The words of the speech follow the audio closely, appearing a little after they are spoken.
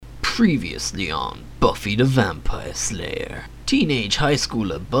Previously on Buffy the Vampire Slayer. Teenage high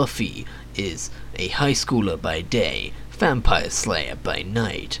schooler Buffy is a high schooler by day, vampire slayer by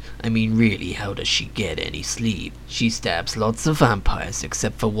night. I mean, really, how does she get any sleep? She stabs lots of vampires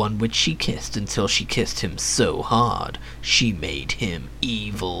except for one which she kissed until she kissed him so hard she made him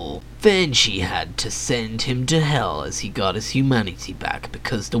evil. Then she had to send him to hell as he got his humanity back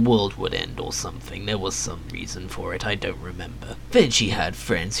because the world would end or something. There was some reason for it, I don't remember. Then she had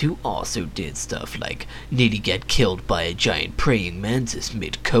friends who also did stuff like nearly get killed by a giant praying mantis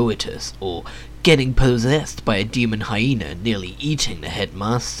mid-coitus, or getting possessed by a demon hyena nearly eating the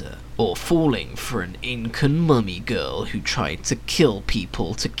headmaster, or falling for an Incan mummy girl who tried to kill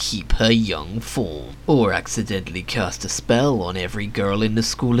people to keep her young form, or accidentally cast a spell on every girl in the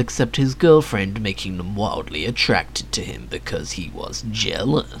school except his girlfriend, making them wildly attracted to him because he was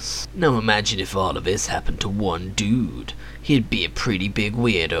jealous. Now imagine if all of this happened to one dude. He'd be a pretty big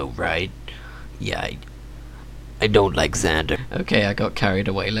weirdo, right? Yeah, I don't like Xander. Okay, I got carried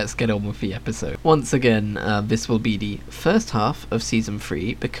away. Let's get on with the episode. Once again, this will be the first half of Season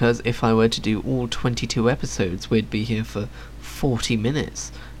 3, because if I were to do all 22 episodes, we'd be here for 40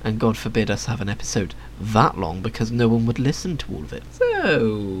 minutes. And God forbid us have an episode that long, because no one would listen to all of it.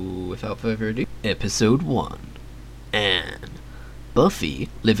 So, without further ado, Episode 1. Anne. Buffy,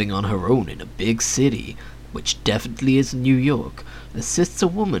 living on her own in a big city, which definitely is New York, assists a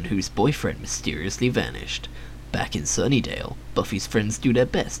woman whose boyfriend mysteriously vanished. Back in Sunnydale, Buffy's friends do their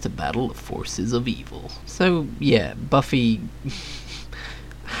best to battle the forces of evil. So, yeah, Buffy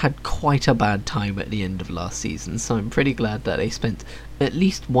had quite a bad time at the end of last season, so I'm pretty glad that they spent at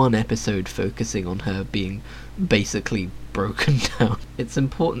least one episode focusing on her being basically broken down. It's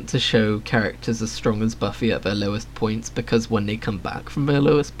important to show characters as strong as Buffy at their lowest points, because when they come back from their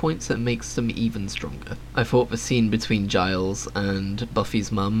lowest points it makes them even stronger. I thought the scene between Giles and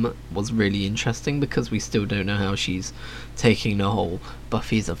Buffy's mum was really interesting, because we still don't know how she's taking the whole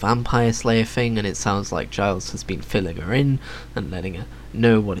Buffy's a vampire slayer thing, and it sounds like Giles has been filling her in and letting her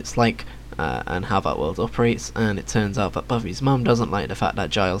know what it's like and how that world operates, and it turns out that Buffy's mum doesn't like the fact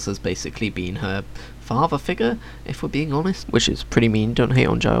that Giles has basically been her father figure, if we're being honest, which is pretty mean. Don't hate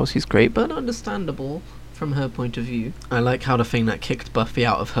on Giles, he's great, but understandable from her point of view. I like how the thing that kicked Buffy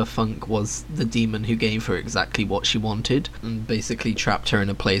out of her funk was the demon who gave her exactly what she wanted, and basically trapped her in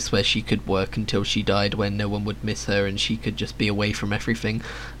a place where she could work until she died, where no one would miss her and she could just be away from everything.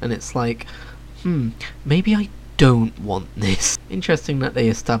 And it's like, maybe I don't want this. Interesting that they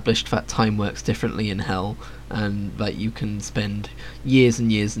established that time works differently in hell, and that you can spend years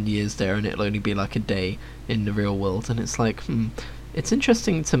and years and years there and it'll only be like a day in the real world. And it's like, it's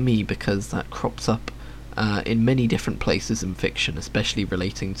interesting to me because that crops up in many different places in fiction, especially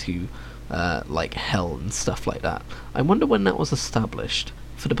relating to like hell and stuff like that. I wonder when that was established.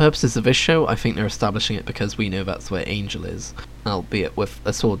 For the purposes of this show, I think they're establishing it because we know that's where Angel is, albeit with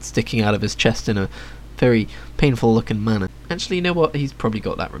a sword sticking out of his chest in a very painful looking manner. Actually, you know what? He's probably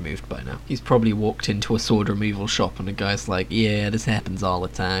got that removed by now. He's probably walked into a sword removal shop and the guy's like, yeah, this happens all the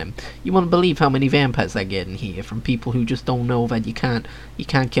time. You won't believe how many vampires I get in here from people who just don't know that you can't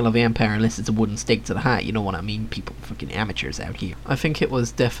kill a vampire unless it's a wooden stake to the heart. You know what I mean? People, fucking amateurs out here. I think it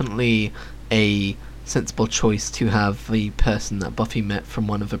was definitely a sensible choice to have the person that Buffy met from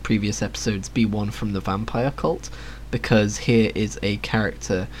one of the previous episodes be one from the vampire cult, because here is a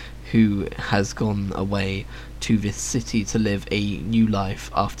character who has gone away to this city to live a new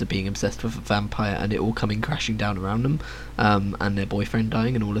life after being obsessed with a vampire and it all coming crashing down around them, and their boyfriend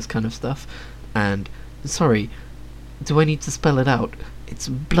dying and all this kind of stuff. And, sorry, do I need to spell it out? It's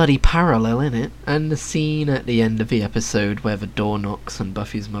bloody parallel, innit? And the scene at the end of the episode where the door knocks and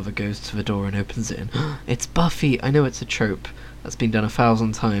Buffy's mother goes to the door and opens it and it's Buffy! I know it's a trope that's been done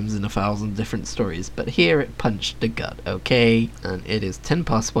 1,000 times in 1,000 different stories, but here it punched the gut, okay? And it is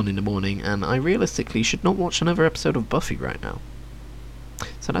 1:10 in the morning, and I realistically should not watch another episode of Buffy right now.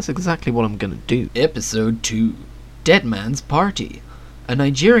 So that's exactly what I'm gonna do. Episode 2. Dead Man's Party. A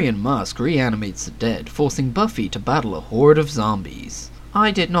Nigerian mosque reanimates the dead, forcing Buffy to battle a horde of zombies. I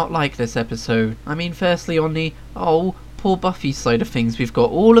did not like this episode. I mean, firstly on the, poor Buffy side of things, we've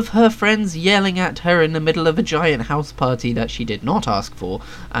got all of her friends yelling at her in the middle of a giant house party that she did not ask for,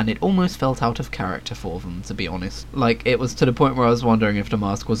 and it almost felt out of character for them, to be honest. Like, it was to the point where I was wondering if the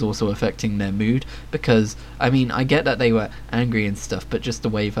mask was also affecting their mood, because, I mean, I get that they were angry and stuff, but just the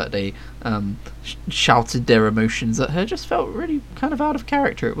way that they shouted their emotions at her just felt really kind of out of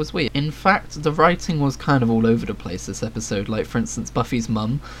character. It was weird. In fact, the writing was kind of all over the place this episode. Like, for instance, Buffy's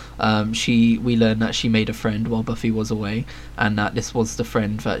mum, we learned that she made a friend while Buffy was away, and that this was the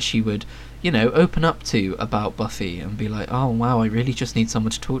friend that she would open up to about Buffy and be like, oh wow, I really just need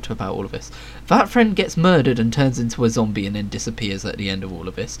someone to talk to about all of this. That friend gets murdered and turns into a zombie and then disappears at the end of all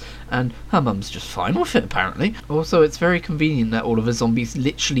of this, and her mum's just fine with it, apparently. Also, it's very convenient that all of the zombies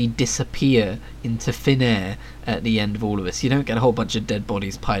literally disappear into thin air at the end of all of this. You don't get a whole bunch of dead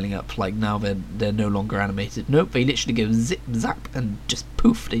bodies piling up like now they're no longer animated. Nope, they literally go zip zap and just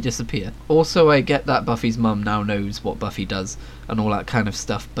poof, they disappear. Also, I get that Buffy's mum now knows what Buffy does and all that kind of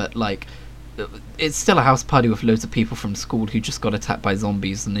stuff, but like, it's still a house party with loads of people from school who just got attacked by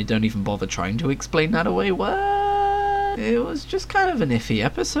zombies, and they don't even bother trying to explain that away. What? It was just kind of an iffy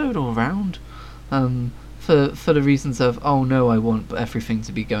episode all round. For the reasons of, oh no, I want everything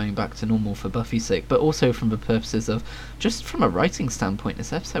to be going back to normal for Buffy's sake, but also from the purposes of, just from a writing standpoint,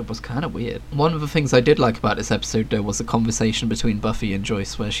 this episode was kind of weird. One of the things I did like about this episode, though, was a conversation between Buffy and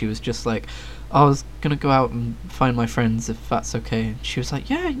Joyce, where she was just like, I was gonna go out and find my friends, if that's okay. And she was like,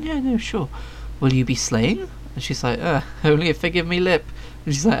 yeah, no, sure. Will you be slaying? And she's like, only if they give me lip.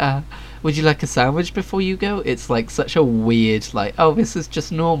 And she's like, would you like a sandwich before you go? It's like such a weird, like, oh, this is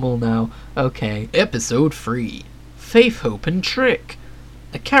just normal now. Okay. Episode 3. Faith, Hope, and Trick.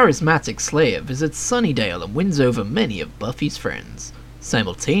 A charismatic Slayer visits Sunnydale and wins over many of Buffy's friends.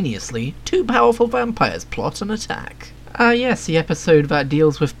 Simultaneously, two powerful vampires plot an attack. Yes, the episode that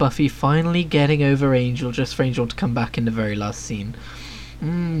deals with Buffy finally getting over Angel, just for Angel to come back in the very last scene.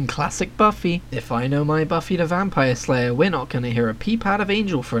 Classic Buffy. If I know my Buffy the Vampire Slayer, we're not going to hear a peep out of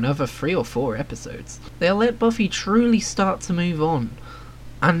Angel for another 3 or 4 episodes. They'll let Buffy truly start to move on,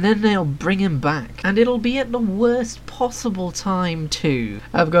 and then they'll bring him back, and it'll be at the worst possible time too.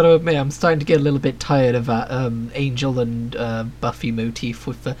 I've got to admit, I'm starting to get a little bit tired of that Angel and Buffy motif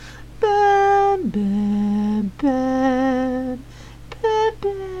with the ban, ban, ban, ban,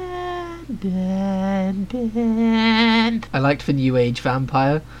 ban, ban. I liked the New Age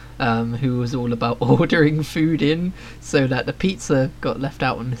vampire, who was all about ordering food in so that the pizza got left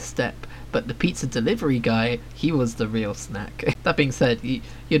out on the step. But the pizza delivery guy, he was the real snack. That being said,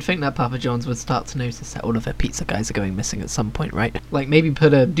 you'd think that Papa John's would start to notice that all of their pizza guys are going missing at some point, right? Like maybe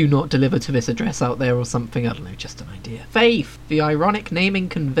put a do not deliver to this address out there or something, I don't know, just an idea. Faith! The ironic naming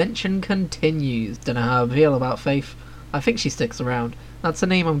convention continues. Don't know how I feel about Faith. I think she sticks around. That's a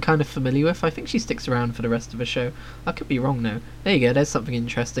name I'm kind of familiar with. I think she sticks around for the rest of the show. I could be wrong though. There you go, there's something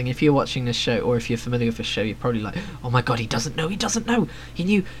interesting. If you're watching this show, or if you're familiar with this show, you're probably like, oh my god, he doesn't know. He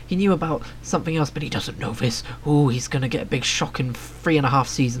knew about something else, but he doesn't know this. Ooh, he's gonna get a big shock in 3.5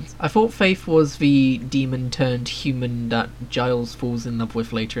 seasons. I thought Faith was the demon turned human that Giles falls in love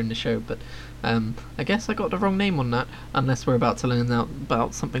with later in the show, but I guess I got the wrong name on that, unless we're about to learn out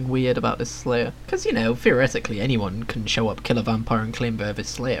about something weird about this Slayer. Because, theoretically anyone can show up, kill a vampire and claim they're this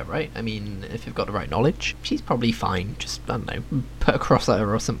Slayer, right? I mean, if you've got the right knowledge, she's probably fine. Just, I don't know, put a cross at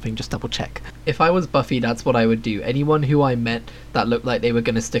her or something, just double check. If I was Buffy, that's what I would do. Anyone who I met that looked like they were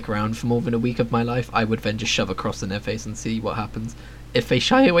going to stick around for more than a week of my life, I would then just shove a cross in their face and see what happens. If they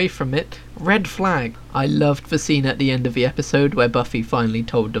shy away from it, red flag. I loved the scene at the end of the episode where Buffy finally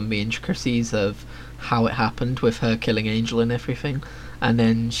told them the intricacies of how it happened with her killing Angel and everything, and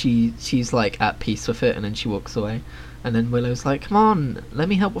then she's like at peace with it, and then she walks away, and then Willow's like, come on, let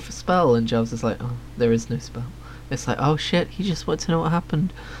me help with a spell, and Giles is like, oh, there is no spell. It's like, oh shit, he just wants to know what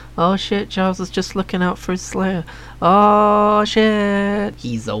happened. Oh shit, Giles is just looking out for his Slayer. Oh shit.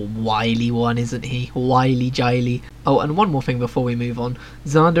 He's a wily one, isn't he? Wily jily. Oh, and one more thing before we move on.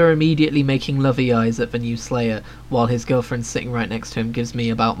 Xander immediately making lovey eyes at the new Slayer while his girlfriend's sitting right next to him gives me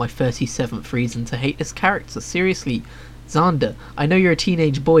about my 37th reason to hate this character. Seriously, Xander, I know you're a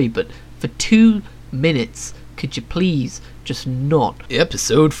teenage boy, but for 2 minutes, could you please just not?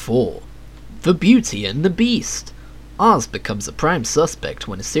 Episode 4. The Beauty and the Beast. Oz becomes a prime suspect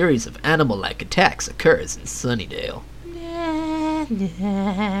when a series of animal-like attacks occurs in Sunnydale.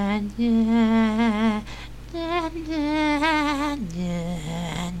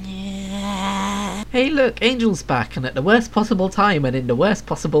 Hey look, Angel's back, and at the worst possible time and in the worst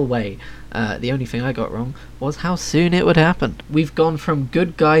possible way. The only thing I got wrong was how soon it would happen. We've gone from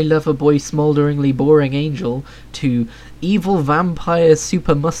good guy lover boy smolderingly boring Angel to evil vampire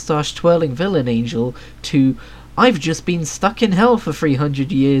super mustache twirling villain Angel to I've just been stuck in hell for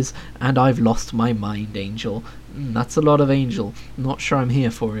 300 years and I've lost my mind Angel. That's a lot of Angel. Not sure I'm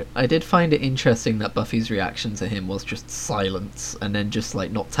here for it. I did find it interesting that Buffy's reaction to him was just silence and then just like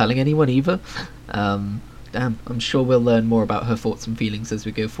not telling anyone either. Damn, I'm sure we'll learn more about her thoughts and feelings as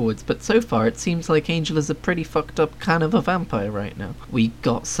we go forwards, but so far it seems like Angel is a pretty fucked up kind of a vampire right now. We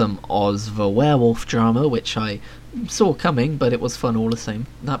got some Oz the werewolf drama, which I saw coming, but it was fun all the same.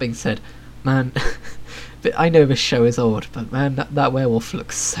 That being said, man, But I know this show is old, but man, that werewolf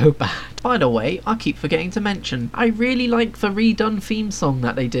looks so bad. By the way, I keep forgetting to mention, I really like the redone theme song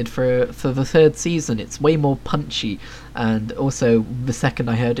that they did for the third season. It's way more punchy, and also the second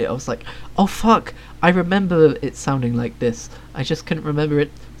I heard it, I was like, oh fuck, I remember it sounding like this. I just couldn't remember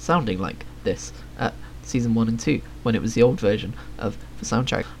it sounding like this at season 1 and 2 when it was the old version of the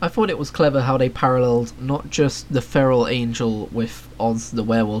soundtrack. I thought it was clever how they paralleled not just the feral angel with Oz the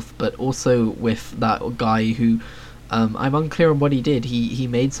werewolf, but also with that guy who I'm unclear on what he did. He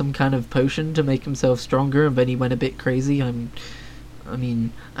made some kind of potion to make himself stronger, and then he went a bit crazy. I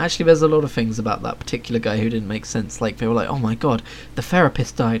mean, actually there's a lot of things about that particular guy who didn't make sense. Like, they were like, oh my god, the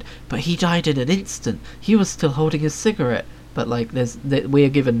therapist died, but he died in an instant. He was still holding his cigarette. But like, we are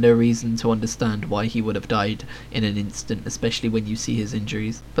given no reason to understand why he would have died in an instant, especially when you see his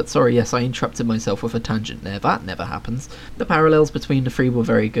injuries. But sorry, yes, I interrupted myself with a tangent there. That never happens. The parallels between the three were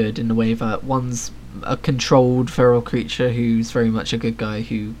very good in the way that one's a controlled feral creature who's very much a good guy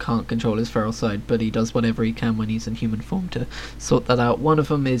who can't control his feral side, but he does whatever he can when he's in human form to sort that out. One of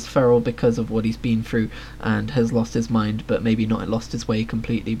them is feral because of what he's been through and has lost his mind, but maybe not lost his way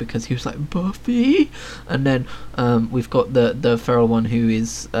completely because he was like, Buffy! And then we've got the feral one who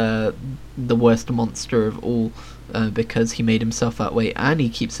is the worst monster of all, because he made himself that way and he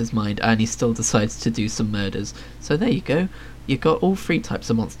keeps his mind and he still decides to do some murders. So there you go. You got all three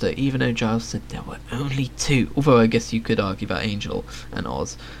types of monster, even though Giles said there were only two. Although I guess you could argue that Angel and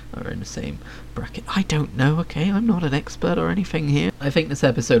Oz are in the same bracket. I don't know, okay? I'm not an expert or anything here. I think this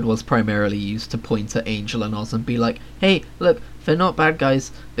episode was primarily used to point at Angel and Oz and be like, hey, look, they're not bad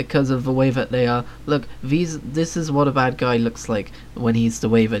guys because of the way that they are. Look, this is what a bad guy looks like when he's the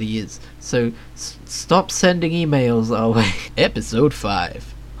way that he is. So stop sending emails our way. Episode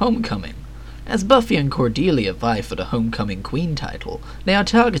 5, Homecoming. As Buffy and Cordelia vie for the Homecoming Queen title, they are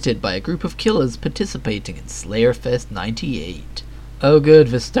targeted by a group of killers participating in Slayerfest 98. Oh good,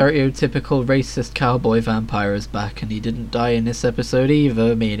 the stereotypical racist cowboy vampire is back, and he didn't die in this episode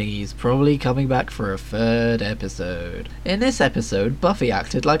either, meaning he's probably coming back for a third episode. In this episode, Buffy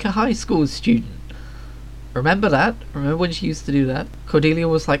acted like a high school student. Remember that? Remember when she used to do that? Cordelia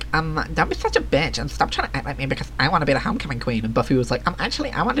was like, don't be such a bitch and stop trying to act like me because I want to be the homecoming queen. And Buffy was like,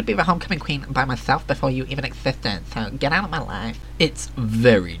 actually, I want to be the homecoming queen by myself before you even existed, so get out of my life. It's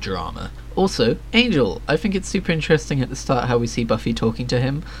very drama. Also, Angel. I think it's super interesting at the start how we see Buffy talking to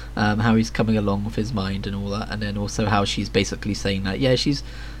him, how he's coming along with his mind and all that, and then also how she's basically saying that, yeah, she's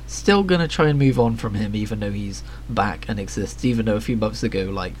still gonna try and move on from him even though he's back and exists, even though a few months ago,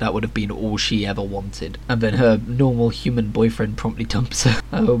 like, that would have been all she ever wanted. And then her normal human boyfriend promptly dumps her.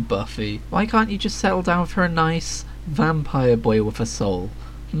 Oh, Buffy. Why can't you just settle down for a nice vampire boy with a soul?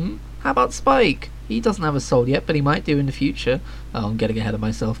 How about Spike? He doesn't have a soul yet, but he might do in the future. Oh, I'm getting ahead of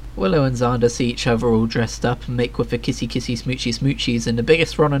myself. Willow and Xander see each other all dressed up and make with the kissy smoochy smoochies in the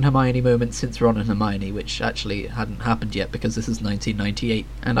biggest Ron and Hermione moment since Ron and Hermione, which actually hadn't happened yet because this is 1998.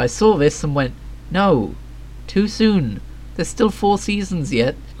 And I saw this and went, no, too soon. There's still 4 seasons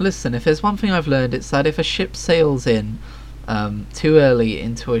yet. Listen, if there's one thing I've learned, it's that if a ship sails in too early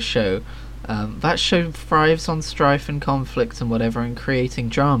into a show, that show thrives on strife and conflict and whatever and creating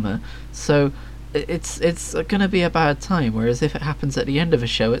drama. So it's gonna be a bad time, whereas if it happens at the end of a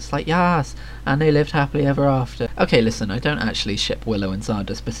show, it's like, yes, and they lived happily ever after. Okay, listen, I don't actually ship Willow and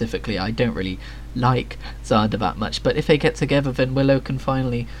Xander specifically. I don't really like Xander that much, but if they get together, then Willow can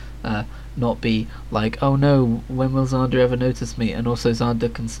finally not be like, oh no, when will Xander ever notice me? And also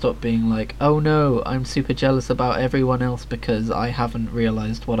Xander can stop being like, oh no, I'm super jealous about everyone else because I haven't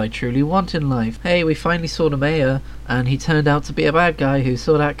realised what I truly want in life. Hey, we finally saw the mayor, and he turned out to be a bad guy. Who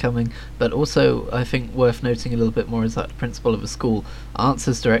saw that coming? But also, I think worth noting a little bit more is that the principal of a school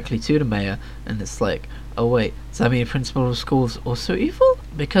answers directly to the mayor, and it's like, oh wait, does that mean a principal of school is also evil?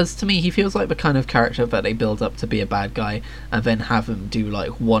 Because to me, he feels like the kind of character that they build up to be a bad guy and then have him do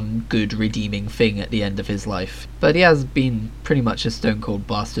like one good redeeming thing at the end of his life. But he has been pretty much a stone cold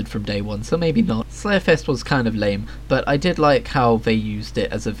bastard from day one, so maybe not. Slayerfest was kind of lame, but I did like how they used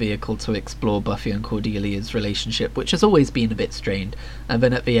it as a vehicle to explore Buffy and Cordelia's relationship, which has always been a bit strained. And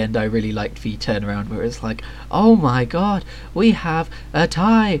then at the end, I really liked the turnaround where it's like, oh my god, we have a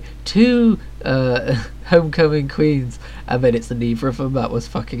tie to homecoming queens, and then it's neither of them. That was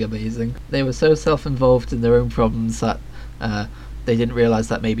fucking amazing. They were so self-involved in their own problems that they didn't realise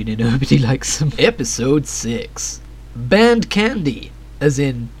that maybe nobody likes them. Episode 6, Band Candy, as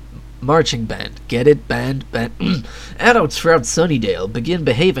in marching band. Get it? Band. Adults throughout Sunnydale begin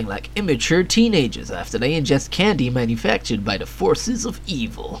behaving like immature teenagers after they ingest candy manufactured by the forces of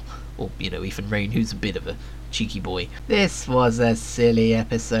evil. or even Rain, who's a bit of a cheeky boy. This was a silly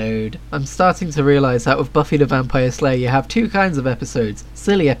episode. I'm starting to realise that with Buffy the Vampire Slayer you have two kinds of episodes: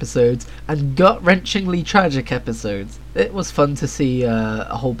 silly episodes and gut-wrenchingly tragic episodes. It was fun to see a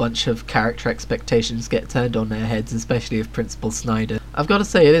whole bunch of character expectations get turned on their heads, especially of Principal Snyder. I've got to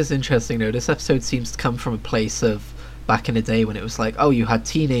say, it is interesting though, this episode seems to come from a place of back in the day when it was like, oh, you had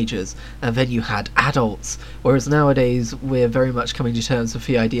teenagers and then you had adults, whereas nowadays we're very much coming to terms with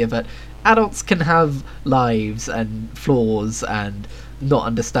the idea that adults can have lives and flaws and not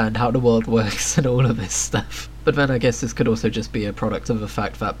understand how the world works and all of this stuff. But then I guess this could also just be a product of the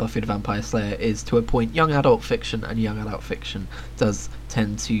fact that Buffy the Vampire Slayer is, to a point, young adult fiction, and young adult fiction does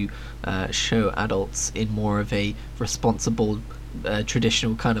tend to show adults in more of a responsible,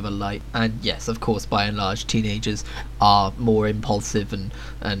 traditional kind of a light. And yes, of course, by and large, teenagers are more impulsive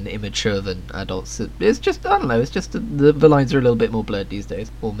and immature than adults. It's just, I don't know, it's just the lines are a little bit more blurred these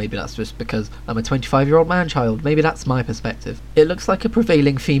days. Or maybe that's just because I'm a 25-year-old man-child. Maybe that's my perspective. It looks like a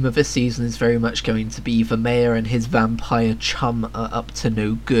prevailing theme of this season is very much going to be the mayor and his vampire chum are up to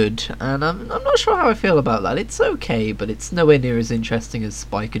no good, and I'm not sure how I feel about that. It's okay, but it's nowhere near as interesting as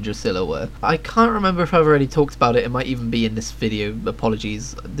Spike and Drusilla were. I can't remember if I've already talked about it. It might even be in this video.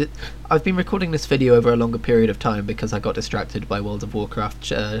 Apologies. I've been recording this video over a longer period of time because I got distracted by World of Warcraft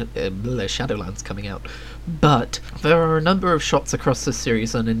Shadowlands coming out. But there are a number of shots across the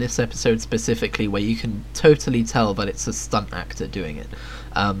series, and in this episode specifically, where you can totally tell that it's a stunt actor doing it.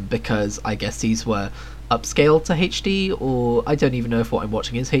 Because I guess these were upscaled to HD, or I don't even know if what I'm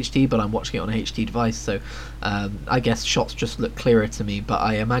watching is HD, but I'm watching it on a HD device, so I guess shots just look clearer to me. But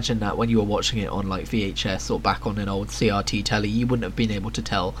I imagine that when you were watching it on like VHS or back on an old CRT telly, you wouldn't have been able to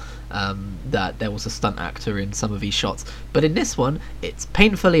tell that there was a stunt actor in some of these shots. But in this one, it's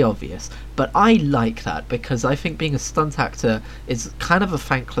painfully obvious. But I like that, because I think being a stunt actor is kind of a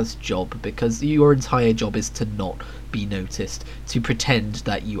thankless job, because your entire job is to not be noticed, to pretend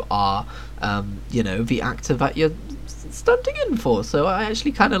that you are the actor that you're stunting in for. So I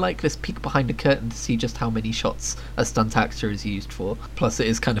actually kind of like this peek behind the curtain to see just how many shots a stunt actor is used for. Plus it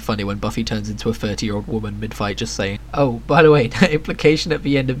is kind of funny when Buffy turns into a 30-year-old woman mid-fight just saying, oh, by the way, that implication at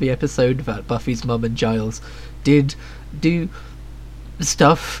the end of the episode that Buffy's mum and Giles did do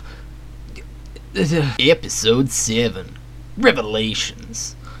stuff. Episode 7,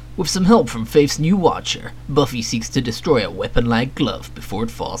 Revelations. With some help from Faith's new watcher, Buffy seeks to destroy a weapon-like glove before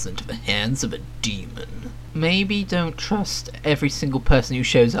it falls into the hands of a demon. Maybe don't trust every single person who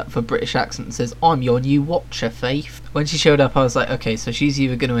shows up for British accent and says, I'm your new watcher, Faith. When she showed up, I was like, okay, so she's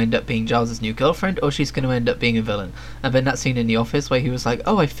either going to end up being Giles' new girlfriend, or she's going to end up being a villain. And then that scene in the office where he was like,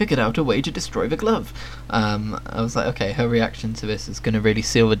 oh, I figured out a way to destroy the glove. I was like, okay, her reaction to this is going to really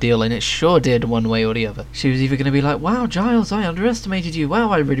seal the deal, and it sure did one way or the other. She was either going to be like, wow, Giles, I underestimated you.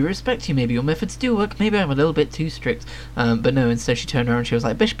 Wow, I really respect you. Maybe your methods do work. Maybe I'm a little bit too strict. But no, instead she turned around and she was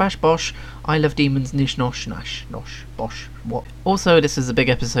like, bish, bash, bosh. I love demons, nish, nosh, nash, nosh, bosh, what? Also, this is a big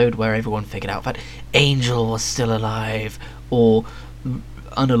episode where everyone figured out that Angel was still alive, or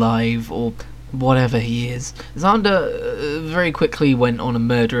unalive, or whatever he is. Xander very quickly went on a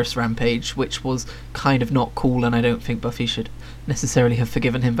murderous rampage, which was kind of not cool, and I don't think Buffy should necessarily have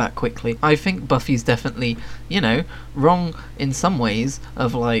forgiven him that quickly. I think Buffy's definitely, wrong in some ways,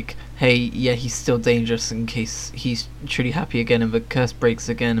 of like, hey, yeah, he's still dangerous in case he's truly happy again and the curse breaks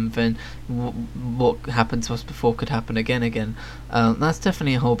again, and then what happened to us before could happen again. That's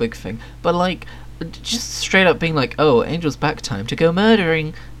definitely a whole big thing. But like, just straight up being like, oh, Angel's back, time to go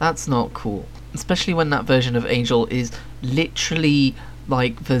murdering, that's not cool. Especially when that version of Angel is literally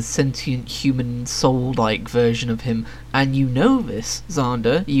like the sentient human soul-like version of him, and you know this,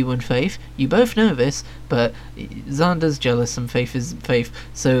 Xander, you and Faith, you both know this, but Xander's jealous and Faith is Faith,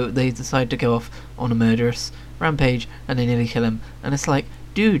 so they decide to go off on a murderous rampage, and they nearly kill him, and it's like,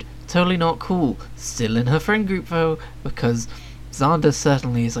 dude, totally not cool. Still in her friend group though, because Xander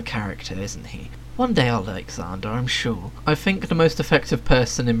certainly is a character, isn't he? One day I'll like Xander, I'm sure. I think the most effective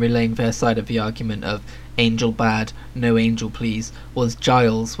person in relaying their side of the argument of Angel bad, no Angel please, was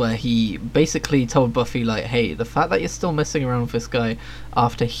Giles, where he basically told Buffy, like, hey, the fact that you're still messing around with this guy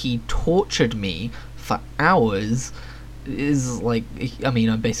after he tortured me for hours is like, I mean,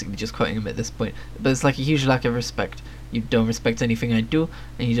 I'm basically just quoting him at this point, but it's like a huge lack of respect. You don't respect anything I do,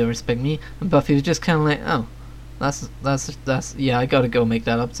 and you don't respect me. And Buffy was just kind of like, oh, that's yeah, I gotta go make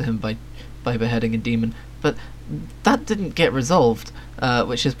that up to him by beheading a demon. But that didn't get resolved,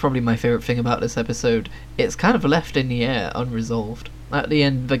 which is probably my favourite thing about this episode. It's kind of left in the air, unresolved. At the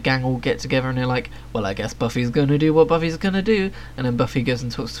end, the gang all get together and they're like, well, I guess Buffy's gonna do what Buffy's gonna do. And then Buffy goes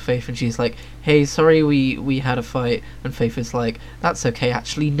and talks to Faith and she's like, hey, sorry we had a fight. And Faith is like, that's okay,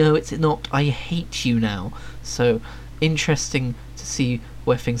 actually, no, it's not. I hate you now. So, interesting to see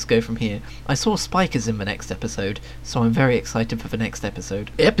where things go from here. I saw Spike is in the next episode, so I'm very excited for the next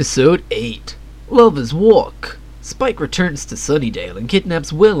episode. Episode 8. Lover's Walk. Spike returns to Sunnydale and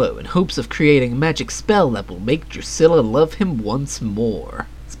kidnaps Willow in hopes of creating a magic spell that will make Drusilla love him once more.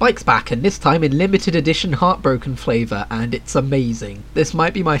 Spike's back, and this time in limited edition Heartbroken flavour, and it's amazing. This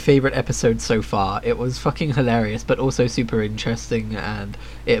might be my favourite episode so far. It was fucking hilarious, but also super interesting, and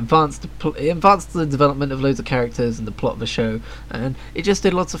it advanced the development of loads of characters and the plot of the show, and it just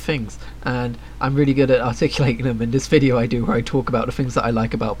did lots of things, and I'm really good at articulating them in this video I do where I talk about the things that I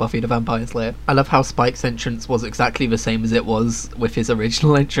like about Buffy the Vampire Slayer. I love how Spike's entrance was exactly the same as it was with his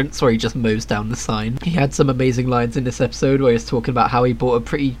original entrance, where he just mows down the sign. He had some amazing lines in this episode where he's talking about how he bought a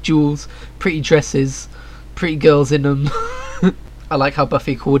pretty jewels, pretty dresses, pretty girls in them. I like how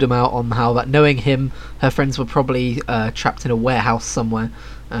Buffy called him out on how that knowing him, her friends were probably trapped in a warehouse somewhere,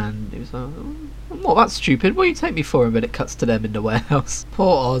 and he was like, well, that's stupid, what do you take me for? But it cuts to them in the warehouse.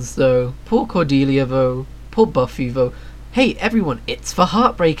 Poor Oz though, poor Cordelia though, poor Buffy though. Hey everyone, it's the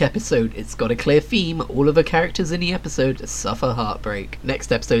Heartbreak episode. It's got a clear theme. All of the characters in the episode suffer heartbreak.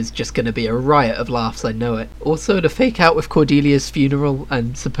 Next episode is just going to be a riot of laughs, I know it. Also, the fake out with Cordelia's funeral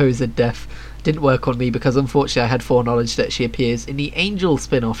and supposed death didn't work on me because unfortunately I had foreknowledge that she appears in the Angel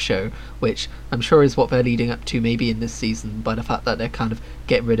spin-off show, which I'm sure is what they're leading up to maybe in this season by the fact that they're kind of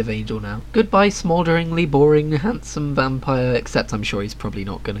getting rid of Angel now. Goodbye smoulderingly boring handsome vampire, except I'm sure he's probably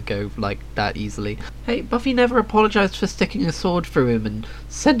not going to go like that easily. Hey, Buffy never apologised for sticking a sword through him and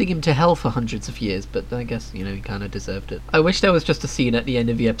sending him to hell for hundreds of years, but I guess, you know, he kind of deserved it. I wish there was just a scene at the end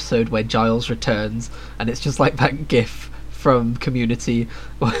of the episode where Giles returns and it's just like that gif from Community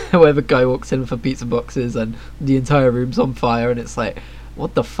where the guy walks in for pizza boxes and the entire room's on fire and it's like,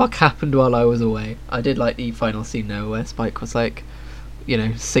 what the fuck happened while I was away? I did like the final scene though where Spike was like, you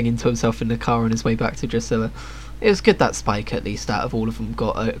know, singing to himself in the car on his way back to Drusilla. It was good that Spike, at least out of all of them,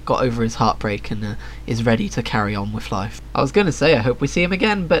 got over his heartbreak and is ready to carry on with life. I was going to say I hope we see him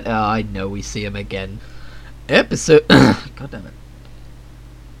again, but I know we see him again. Episode God damn it.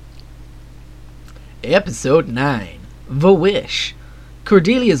 Episode 9. The Wish.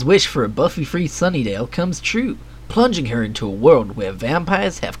 Cordelia's wish for a Buffy-free Sunnydale comes true, plunging her into a world where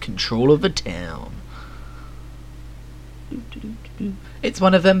vampires have control of the town. It's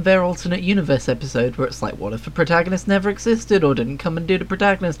one of them their alternate universe episodes where it's like, what if the protagonist never existed or didn't come and do the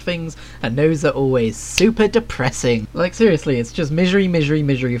protagonist things, and those are always super depressing. Like seriously, it's just misery, misery,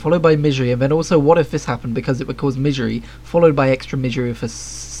 misery, followed by misery, and then also what if this happened because it would cause misery, followed by extra misery with a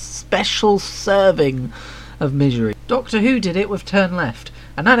special serving of misery. Doctor Who did it with Turn Left,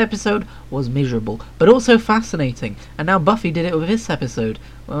 and that episode was miserable, but also fascinating, and now Buffy did it with this episode.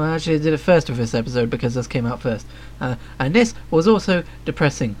 Well, actually, they did it first with this episode because this came out first. And this was also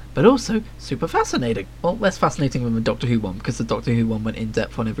depressing, but also super fascinating. Well, less fascinating than the Doctor Who one, because the Doctor Who one went in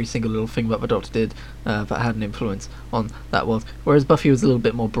depth on every single little thing that the Doctor did that had an influence on that world, whereas Buffy was a little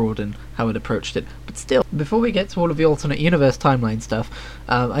bit more broad in how it approached it. But still, before we get to all of the alternate universe timeline stuff,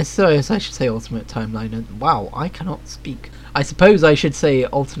 I suppose I should say alternate timeline, and wow, I cannot speak. I suppose I should say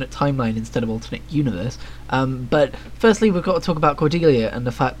alternate timeline instead of alternate universe, but firstly we've got to talk about Cordelia and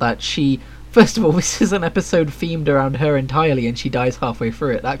the fact that she, first of all, this is an episode themed around her entirely and she dies halfway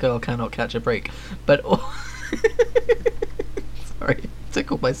through it. That girl cannot catch a break. But sorry,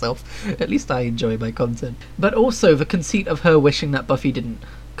 tickled myself. At least I enjoy my content. But also the conceit of her wishing that Buffy didn't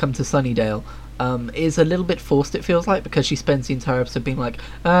come to Sunnydale is a little bit forced, it feels like, because she spends the entire episode being like,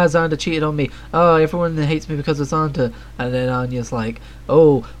 Xander cheated on me, everyone hates me because of Xander, and then Anya's like,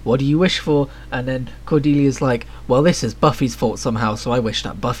 oh, what do you wish for? And then Cordelia's like, well, this is Buffy's fault somehow, so I wish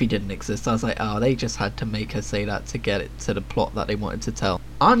that Buffy didn't exist. I was like, they just had to make her say that to get it to the plot that they wanted to tell.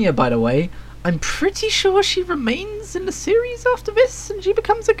 Anya, by the way, I'm pretty sure she remains in the series after this, and she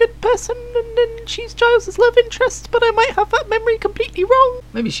becomes a good person, and then she's Giles' love interest, but I might have that memory completely wrong.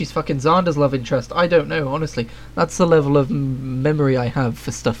 Maybe she's fucking Xander's love interest, I don't know, honestly. That's the level of memory I have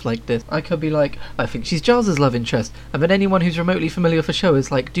for stuff like this. I could be like, I think she's Giles' love interest, and then anyone who's remotely familiar with the show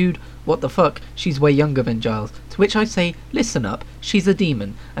is like, dude, what the fuck, she's way younger than Giles. To which I say, listen up, she's a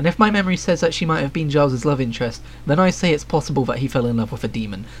demon, and if my memory says that she might have been Giles' love interest, then I say it's possible that he fell in love with a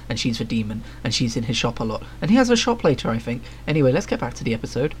demon, and she's the demon, and she's in his shop a lot. And he has a shop later, I think. Anyway, let's get back to the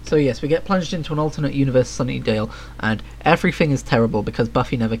episode. So yes, we get plunged into an alternate universe Sunnydale, and everything is terrible because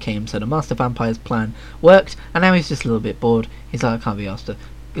Buffy never came, so the Master Vampire's plan worked, and now he's just a little bit bored. He's like, I can't be asked to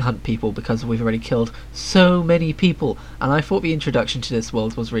hunt people because we've already killed so many people. And I thought the introduction to this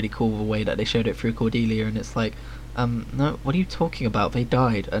world was really cool, the way that they showed it through Cordelia, and it's like, no, what are you talking about? They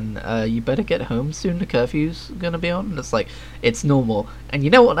died, and you better get home soon, the curfew's gonna be on. And it's like, it's normal. And you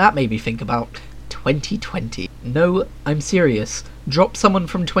know what that made me think about? 2020. No, I'm serious. Drop someone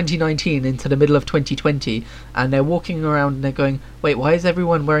from 2019 into the middle of 2020, and they're walking around and they're going, wait, why is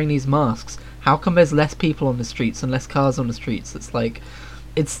everyone wearing these masks? How come there's less people on the streets and less cars on the streets? It's like,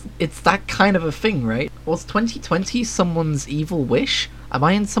 it's that kind of a thing, right? Was 2020 someone's evil wish? Am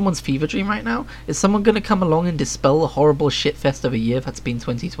I in someone's fever dream right now? Is someone going to come along and dispel the horrible shitfest of a year that's been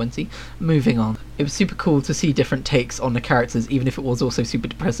 2020? Moving on. It was super cool to see different takes on the characters, even if it was also super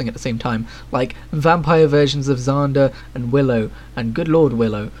depressing at the same time. Like, vampire versions of Xander and Willow, and good lord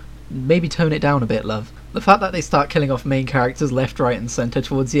Willow. Maybe tone it down a bit, love. The fact that they start killing off main characters left, right and centre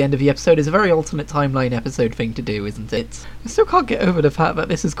towards the end of the episode is a very alternate timeline episode thing to do, isn't it? I still can't get over the fact that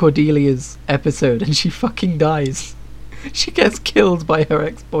this is Cordelia's episode and she fucking dies. She gets killed by her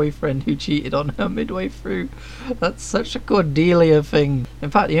ex-boyfriend who cheated on her midway through. That's such a Cordelia thing. In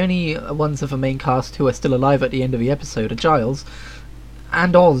fact, the only ones of the main cast who are still alive at the end of the episode are Giles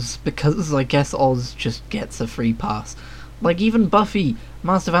and Oz, because I guess Oz just gets a free pass. Like, even Buffy,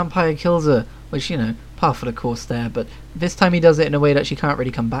 Master Vampire kills her, which, you know, par for the course there, but this time he does it in a way that she can't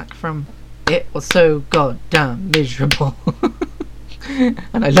really come back from. It was so goddamn miserable.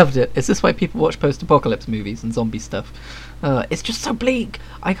 And I loved it. Is this why people watch post-apocalypse movies and zombie stuff? It's just so bleak.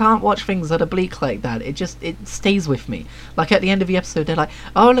 I can't watch things that are bleak like that. It stays with me. Like, at the end of the episode, they're like,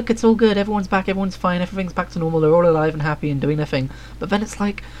 oh, look, it's all good. Everyone's back. Everyone's fine. Everything's back to normal. They're all alive and happy and doing their thing. But then it's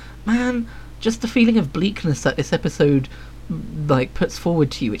like, man, just the feeling of bleakness that this episode like puts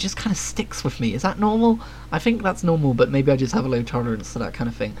forward to you, it just kind of sticks with me. Is that normal? I think that's normal, but maybe I just have a low tolerance to that kind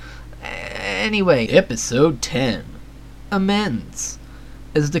of thing. Anyway, Episode 10. Amends.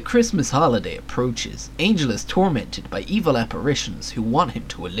 As the Christmas holiday approaches, Angel is tormented by evil apparitions who want him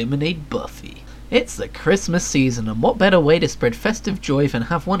to eliminate Buffy. It's the Christmas season, and what better way to spread festive joy than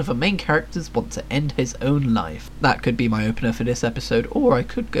have one of the main characters want to end his own life? That could be my opener for this episode, or I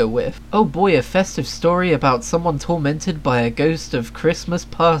could go with, oh boy, a festive story about someone tormented by a ghost of Christmas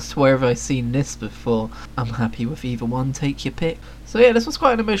past. Where have I seen this before? I'm happy with either one, take your pick. So yeah, this was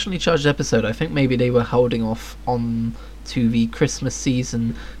quite an emotionally charged episode. I think maybe they were holding off on to the Christmas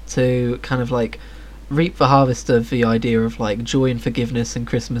season to kind of like reap the harvest of the idea of like joy and forgiveness and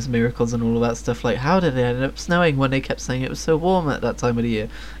Christmas miracles and all of that stuff. Like, how did it end up snowing when they kept saying it was so warm at that time of the year?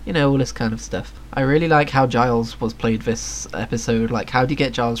 You know, all this kind of stuff. I really like how Giles was played this episode. Like, how do you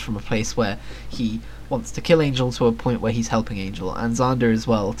get Giles from a place where he wants to kill Angel to a point where he's helping Angel, and Xander as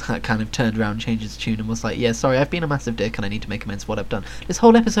well kind of turned around, changed his tune and was like, yeah, sorry, I've been a massive dick and I need to make amends for what I've done. This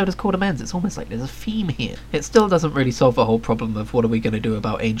whole episode is called amends. It's almost like there's a theme here. It still doesn't really solve the whole problem of what are we going to do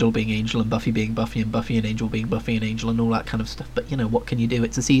about Angel being Angel and Buffy being Buffy and Buffy and Angel being Buffy and Angel and all that kind of stuff, but you know, what can you do?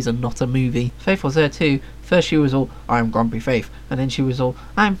 It's a season, not a movie. Faith was there too. First she was all, I'm Grumpy Faith, and then she was all,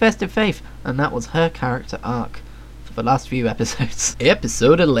 I'm Festive Faith, and that was her character arc for the last few episodes.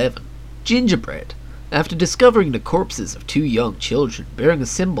 Episode 11. Gingerbread. After discovering the corpses of 2 young children bearing a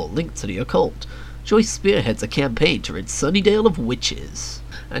symbol linked to the occult, Joyce spearheads a campaign to rid Sunnydale of witches.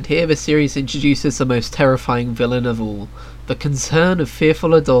 And here the series introduces the most terrifying villain of all, the concern of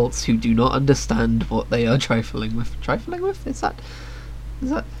fearful adults who do not understand what they are trifling with. Trifling with? Is that...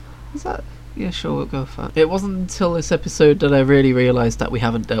 Yeah, sure, we'll go for that. It wasn't until this episode that I really realised that we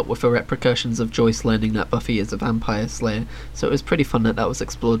haven't dealt with the repercussions of Joyce learning that Buffy is a vampire slayer, so it was pretty fun that that was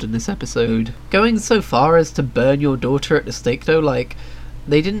explored in this episode. Going so far as to burn your daughter at the stake though, like,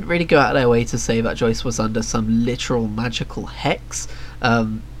 they didn't really go out of their way to say that Joyce was under some literal magical hex,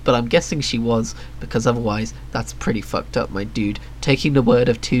 but I'm guessing she was, because otherwise that's pretty fucked up, my dude. Taking the word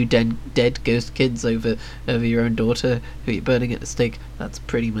of 2 dead ghost kids over your own daughter who you're burning at the stake, that's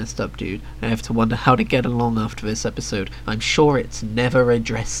pretty messed up, dude. I have to wonder how to get along after this episode. I'm sure it's never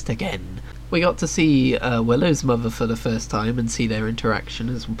addressed again. We got to see Willow's mother for the first time and see their interaction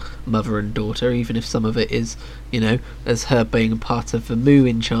as mother and daughter, even if some of it is, you know, as her being part of the Moo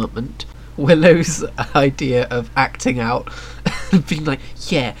enchantment. Willow's idea of acting out and being like,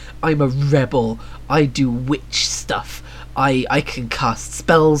 yeah, I'm a rebel, I do witch stuff, I can cast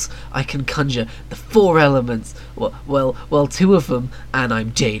spells, I can conjure the 4 elements, well 2 of them, and I'm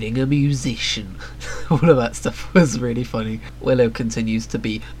dating a musician. All of that stuff was really funny. Willow continues to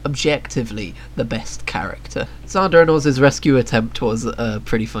be objectively the best character. Xander and Oz's rescue attempt was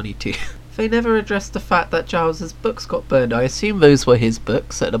pretty funny too. They never addressed the fact that Giles's books got burned. I assume those were his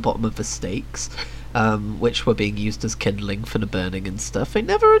books at the bottom of the stakes, which were being used as kindling for the burning and stuff. They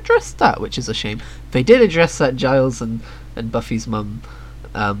never addressed that, which is a shame. They did address that Giles and Buffy's mum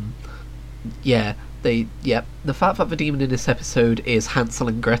Yeah, the fact that the demon in this episode is Hansel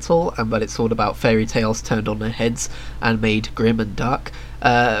and Gretel, and that it's all about fairy tales turned on their heads and made grim and dark,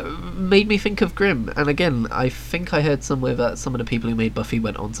 made me think of Grimm. And again, I think I heard somewhere that some of the people who made Buffy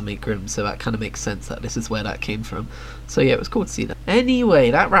went on to make Grimm, so that kind of makes sense that this is where that came from. So yeah, it was cool to see that. Anyway,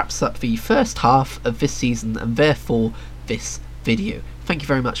 that wraps up the first half of this season, and therefore this video. Thank you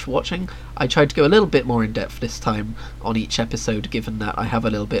very much for watching. I tried to go a little bit more in depth this time on each episode, given that I have a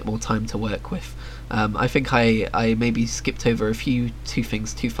little bit more time to work with. I think I maybe skipped over two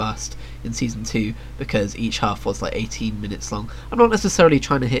things too fast in season 2 because each half was like 18 minutes long. I'm not necessarily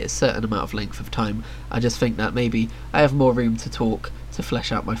trying to hit a certain amount of length of time. I just think that maybe I have more room to talk, to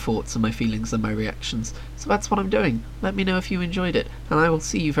flesh out my thoughts and my feelings and my reactions. So that's what I'm doing. Let me know if you enjoyed it, and I will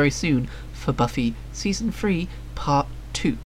see you very soon for Buffy Season 3 Part